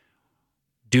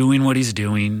doing what he's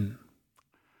doing,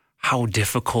 how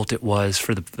difficult it was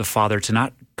for the father to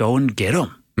not go and get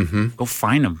him, go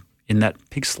find him in that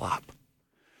pig slop.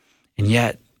 And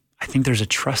yet, I think there's a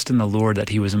trust in the Lord that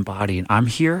he was embodying. I'm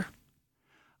here,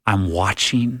 I'm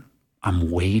watching, I'm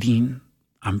waiting,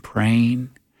 I'm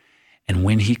praying. And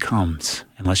when he comes,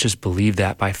 and let's just believe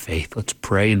that by faith, let's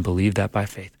pray and believe that by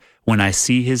faith. When I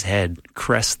see his head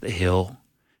crest the hill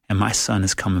and my son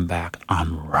is coming back,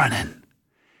 I'm running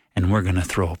and we're going to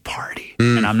throw a party.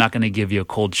 And I'm not going to give you a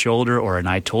cold shoulder or an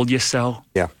I told you so.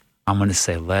 Yeah. I'm going to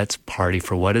say, let's party,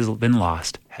 for what has been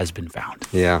lost has been found.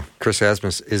 Yeah. Chris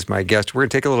Asmus is my guest. We're going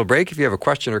to take a little break. If you have a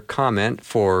question or comment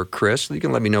for Chris, you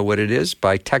can let me know what it is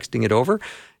by texting it over. You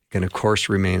can, of course,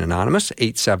 remain anonymous,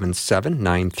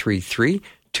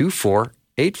 877-933-2484.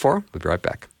 We'll be right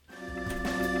back.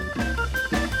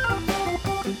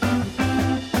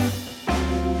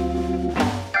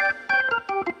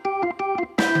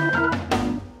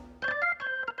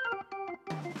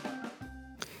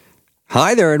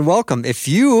 Hi there and welcome. If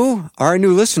you are a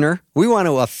new listener, we want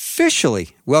to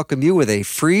officially welcome you with a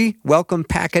free welcome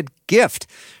packet gift.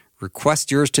 Request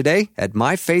yours today at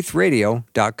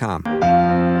myfaithradio.com.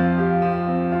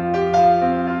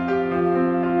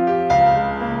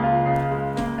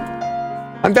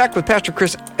 I'm back with Pastor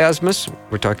Chris Asmus.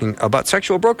 We're talking about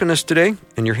sexual brokenness today,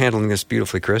 and you're handling this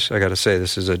beautifully, Chris. I got to say,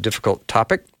 this is a difficult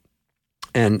topic,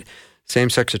 and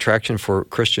same-sex attraction for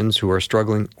Christians who are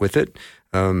struggling with it.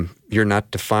 You're not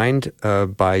defined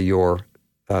by your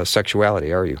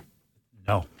sexuality, are you?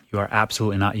 No, you are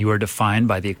absolutely not. You are defined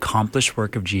by the accomplished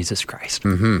work of Jesus Christ.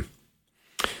 Mm-hmm.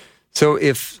 So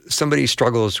if somebody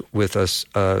struggles with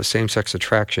a same-sex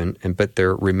attraction, but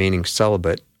they're remaining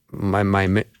celibate,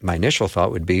 my initial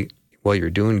thought would be, well, you're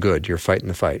doing good. You're fighting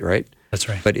the fight, right? That's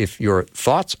right. But if your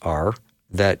thoughts are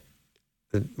that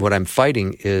what I'm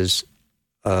fighting is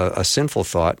a sinful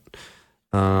thought,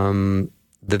 the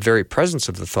very presence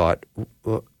of the thought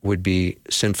would be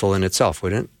sinful in itself,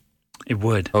 wouldn't it? It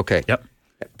would. Okay. Yep.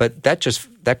 But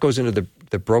that goes into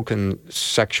the broken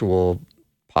sexual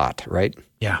pot, right?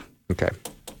 Yeah. Okay.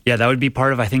 Yeah, that would be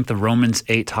part of, I think, the Romans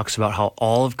 8 talks about how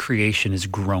all of creation is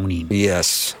groaning.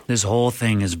 Yes. This whole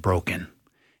thing is broken,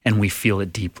 and we feel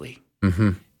it deeply.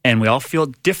 Mm-hmm. And we all feel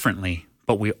it differently,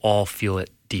 but we all feel it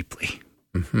deeply.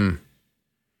 Mm-hmm.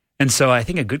 And so I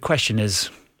think a good question is,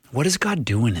 what is God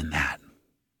doing in that?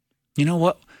 You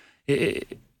know,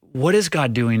 what is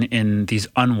God doing in these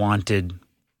unwanted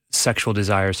sexual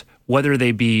desires, whether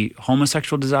they be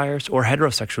homosexual desires or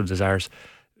heterosexual desires?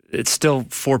 It's still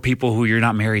for people who you're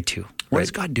not married to. What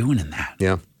is God doing in that?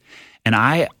 Yeah. And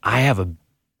I have a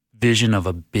vision of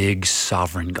a big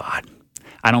sovereign God.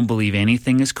 I don't believe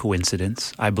anything is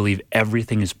coincidence. I believe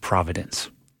everything is providence.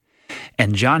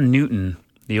 And John Newton,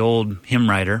 the old hymn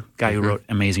writer, guy who wrote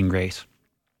Amazing Grace,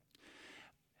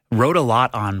 wrote a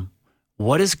lot on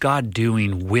what is God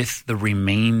doing with the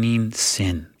remaining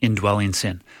sin, indwelling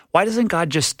sin. Why doesn't God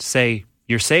just say,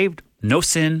 you're saved, no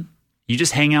sin, you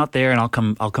just hang out there and I'll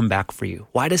come back for you?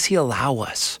 Why does he allow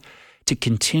us to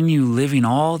continue living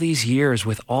all these years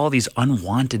with all these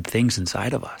unwanted things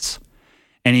inside of us?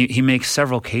 And he makes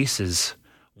several cases.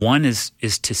 One is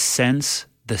to sense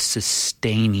the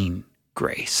sustaining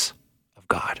grace of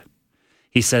God.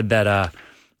 He said that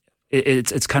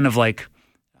it's kind of like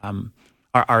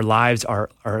our lives are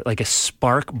like a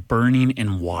spark burning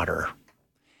in water.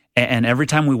 And every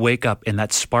time we wake up and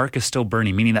that spark is still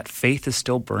burning, meaning that faith is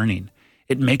still burning,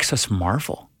 it makes us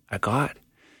marvel at God.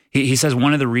 He says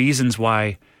one of the reasons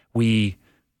why we're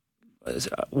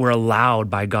allowed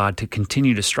by God to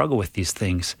continue to struggle with these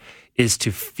things is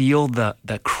to feel the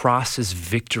cross's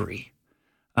victory.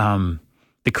 The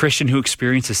Christian who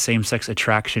experiences same-sex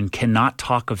attraction cannot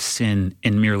talk of sin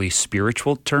in merely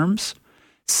spiritual terms.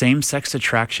 Same-sex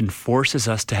attraction forces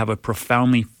us to have a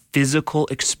profoundly physical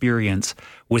experience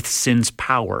with sin's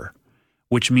power,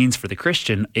 which means for the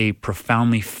Christian, a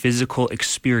profoundly physical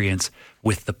experience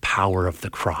with the power of the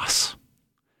cross.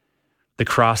 The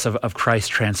cross of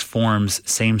Christ transforms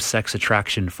same-sex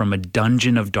attraction from a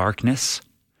dungeon of darkness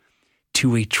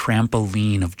to a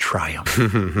trampoline of triumph.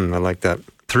 I like that.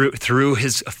 Through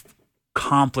his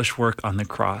accomplished work on the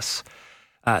cross,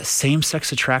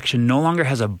 same-sex attraction no longer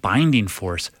has a binding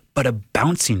force, but a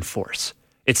bouncing force.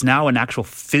 It's now an actual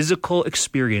physical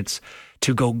experience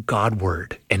to go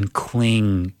Godward and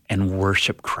cling and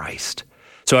worship Christ.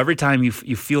 So every time you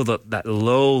feel that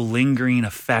low, lingering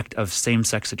effect of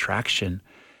same-sex attraction,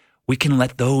 we can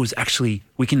let those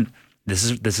this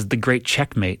is the great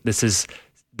checkmate. This is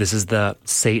the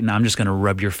Satan, I'm just going to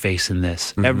rub your face in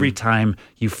this. Mm-hmm. Every time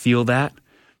you feel that,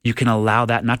 you can allow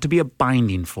that not to be a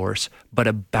binding force, but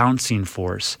a bouncing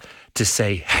force to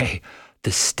say, hey,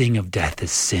 the sting of death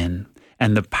is sin,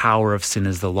 and the power of sin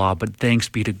is the law. But thanks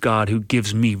be to God who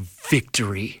gives me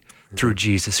victory through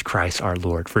Jesus Christ our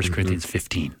Lord. 1 Corinthians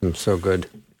 15. So good.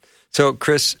 So,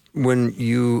 Chris, when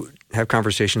you have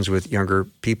conversations with younger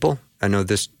people, I know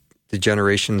the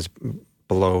generations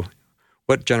below,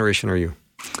 what generation are you?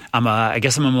 I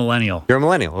guess I'm a millennial. You're a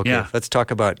millennial. Okay. Yeah. Let's talk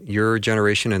about your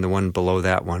generation and the one below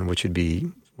that one, which would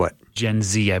be what? Gen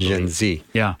Z, I believe. Gen Z.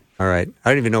 Yeah. All right. I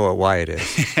don't even know what Y it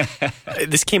is.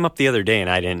 This came up the other day, and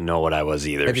I didn't know what I was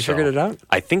either. Have you figured it out?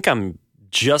 I think I'm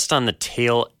just on the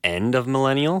tail end of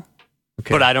millennial,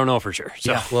 but I don't know for sure.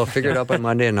 So. Yeah. Well, figure it out by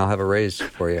Monday, and I'll have a raise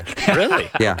for you.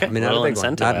 Really? Yeah. Okay. I mean, not a big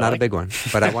one. Not a big one,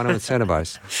 but I want to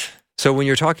incentivize. So when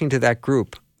you're talking to that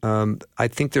group, I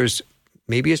think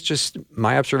maybe it's just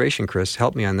my observation, Chris,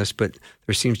 help me on this, but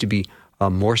there seems to be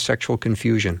more sexual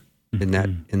confusion in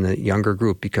the younger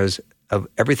group because of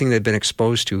everything they've been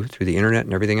exposed to through the internet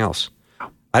and everything else.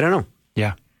 I don't know.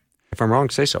 Yeah. If I'm wrong,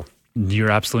 say so.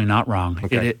 You're absolutely not wrong.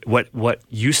 Okay. What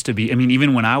used to be, I mean,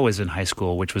 even when I was in high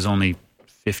school, which was only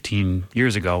 15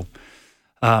 years ago,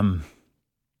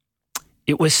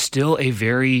 it was still a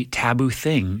very taboo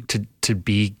thing to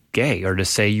be gay or to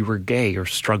say you were gay or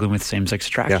struggling with same-sex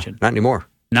attraction. Yeah, not anymore.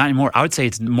 Not anymore. I would say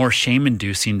it's more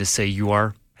shame-inducing to say you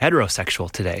are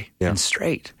heterosexual today and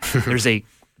straight.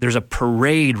 There's a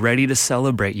parade ready to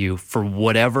celebrate you for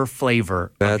whatever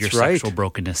flavor of your sexual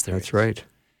brokenness there is. That's right.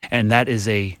 And that is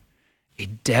a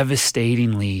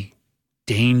devastatingly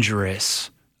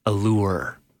dangerous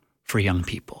allure for young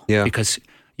people. Yeah. Because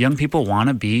young people want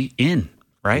to be in,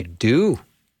 right? They do.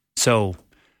 So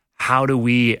how do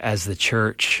we as the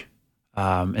church,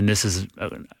 and this is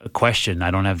a question,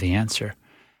 I don't have the answer,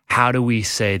 how do we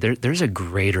say there's a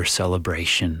greater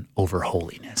celebration over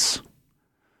holiness?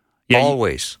 Yeah,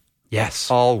 Always. Yes.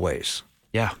 Always.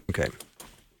 Yeah. Okay.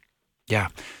 Yeah.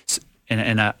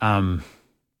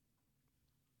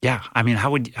 Yeah. I mean,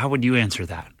 how would you answer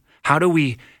that? How do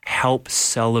we help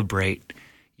celebrate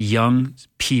young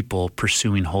people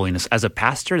pursuing holiness? As a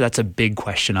pastor, that's a big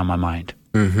question on my mind.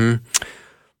 Mm-hmm.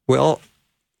 Well,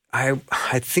 I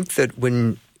think that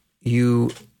when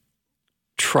you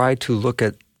try to look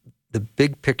at the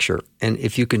big picture, and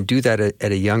if you can do that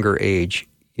at a younger age,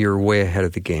 you're way ahead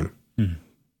of the game. Mm.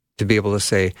 To be able to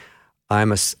say,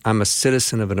 I'm a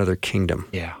citizen of another kingdom.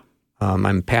 Yeah.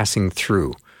 I'm passing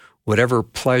through. Whatever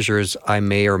pleasures I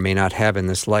may or may not have in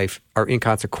this life are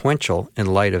inconsequential in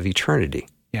light of eternity.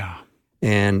 Yeah.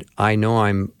 And I know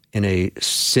I'm in a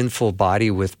sinful body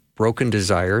with broken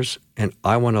desires, and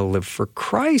I want to live for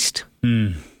Christ.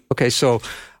 Mm. Okay, so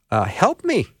help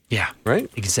me. Yeah. Right?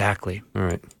 Exactly. All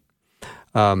right.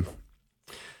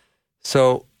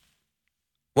 So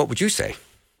what would you say?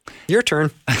 Your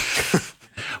turn.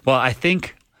 Well, I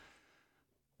think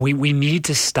we need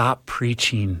to stop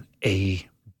preaching a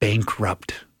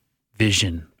bankrupt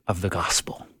vision of the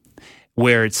gospel,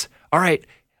 where it's, all right,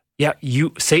 yeah,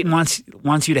 Satan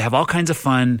wants you to have all kinds of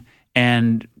fun,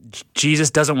 and Jesus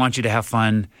doesn't want you to have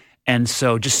fun, and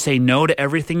so just say no to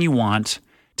everything you want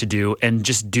to do and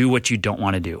just do what you don't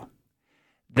want to do.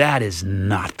 That is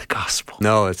not the gospel.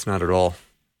 No, it's not at all.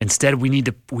 Instead, we need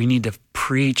to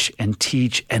preach and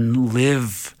teach and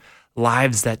live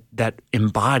lives that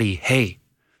embody, hey,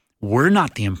 we're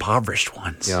not the impoverished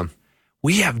ones. Yeah.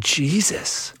 We have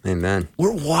Jesus. Amen.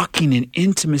 We're walking in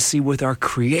intimacy with our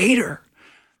Creator.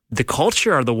 The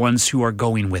culture are the ones who are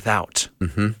going without.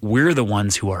 Mm-hmm. We're the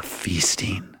ones who are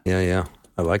feasting. Yeah.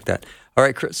 I like that. All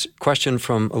right, Chris, question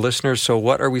from a listener. So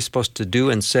what are we supposed to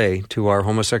do and say to our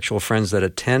homosexual friends that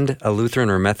attend a Lutheran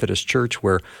or Methodist church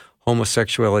where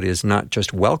homosexuality is not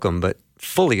just welcome, but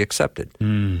fully accepted?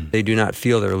 They do not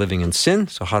feel they're living in sin.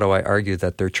 So how do I argue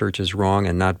that their church is wrong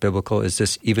and not biblical? Is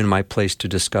this even my place to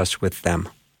discuss with them?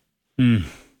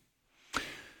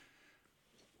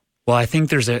 Well, I think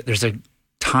there's a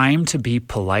time to be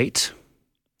polite.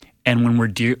 And when we're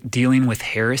dealing with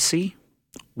heresy,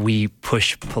 we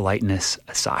push politeness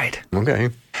aside. Okay.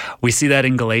 We see that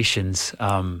in Galatians.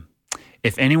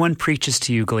 If anyone preaches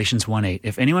to you, Galatians 1:8,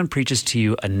 if anyone preaches to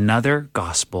you another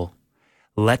gospel,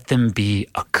 let them be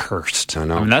accursed. I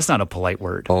know. I mean, that's not a polite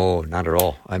word. Oh, not at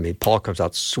all. I mean, Paul comes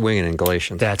out swinging in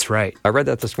Galatians. That's right. I read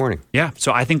that this morning. Yeah.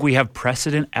 So I think we have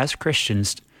precedent as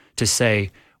Christians to say,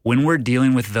 when we're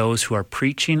dealing with those who are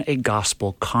preaching a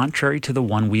gospel contrary to the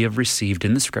one we have received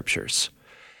in the scriptures,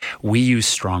 we use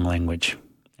strong language.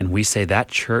 And we say that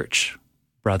church,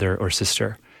 brother or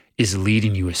sister, is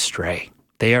leading you astray.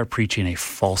 They are preaching a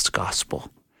false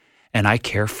gospel. And I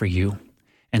care for you.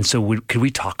 And so could we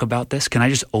talk about this? Can I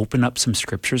just open up some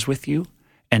scriptures with you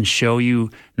and show you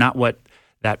not what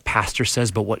that pastor says,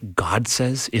 but what God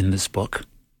says in this book?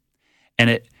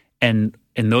 And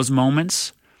in those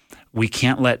moments, we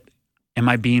can't let, am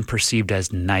I being perceived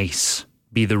as nice,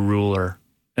 be the ruler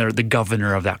or the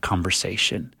governor of that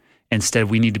conversation. Instead,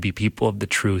 we need to be people of the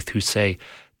truth who say,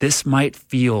 this might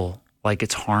feel like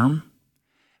it's harm,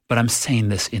 but I'm saying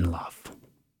this in love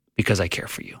because I care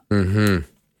for you. Mm-hmm.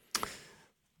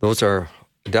 Those are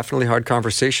definitely hard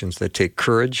conversations that take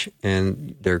courage,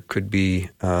 and there could be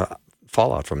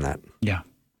fallout from that. Yeah.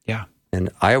 And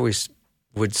I always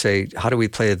would say, how do we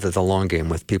play the long game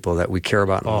with people that we care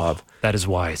about and love? That is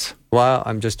wise. Well,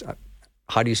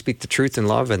 how do you speak the truth in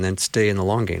love and then stay in the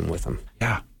long game with them?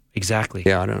 Yeah, exactly.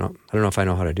 Yeah, I don't know if I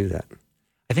know how to do that.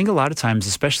 I think a lot of times,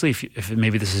 especially if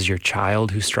maybe this is your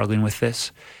child who's struggling with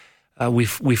this, we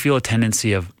feel a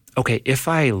tendency of, okay, if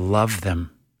I love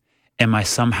them, am I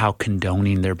somehow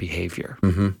condoning their behavior?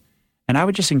 Mm-hmm. And I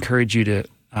would just encourage you to,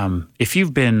 if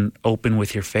you've been open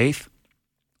with your faith,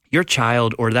 your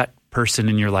child or that person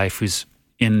in your life who's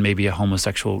in maybe a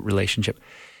homosexual relationship,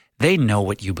 they know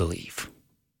what you believe.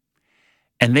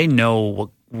 And they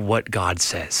know what God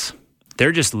says.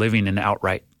 They're just living in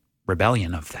outright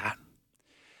rebellion of that.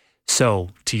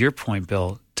 So to your point,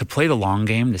 Bill, to play the long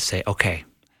game, to say, okay,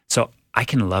 so I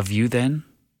can love you then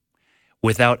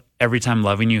without every time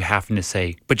loving you having to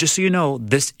say, but just so you know,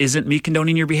 this isn't me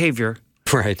condoning your behavior.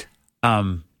 Right.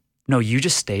 No, you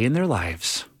just stay in their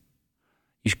lives.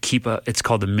 You keep it's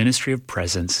called the ministry of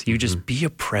presence. You just be a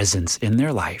presence in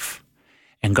their life.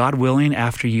 And God willing,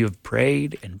 after you have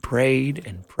prayed and prayed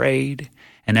and prayed,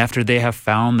 and after they have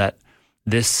found that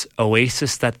this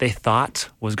oasis that they thought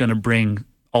was going to bring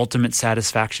ultimate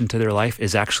satisfaction to their life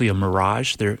is actually a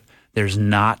mirage. There's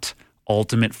not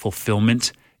ultimate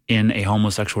fulfillment in a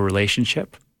homosexual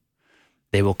relationship.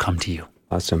 They will come to you.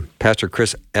 Awesome. Pastor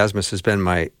Chris Asmus has been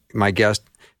my guest.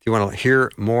 If you want to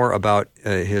hear more about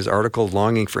his article,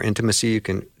 Longing for Intimacy, you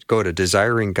can go to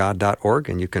desiringgod.org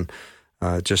and you can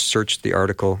just search the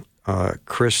article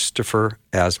Christopher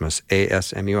Asmus,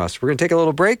 A-S-M-U-S. We're going to take a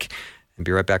little break and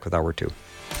be right back with Hour 2.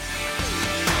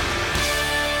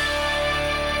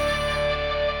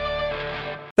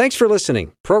 Thanks for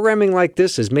listening. Programming like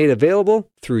this is made available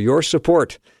through your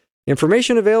support.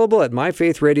 Information available at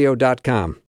myfaithradio.com.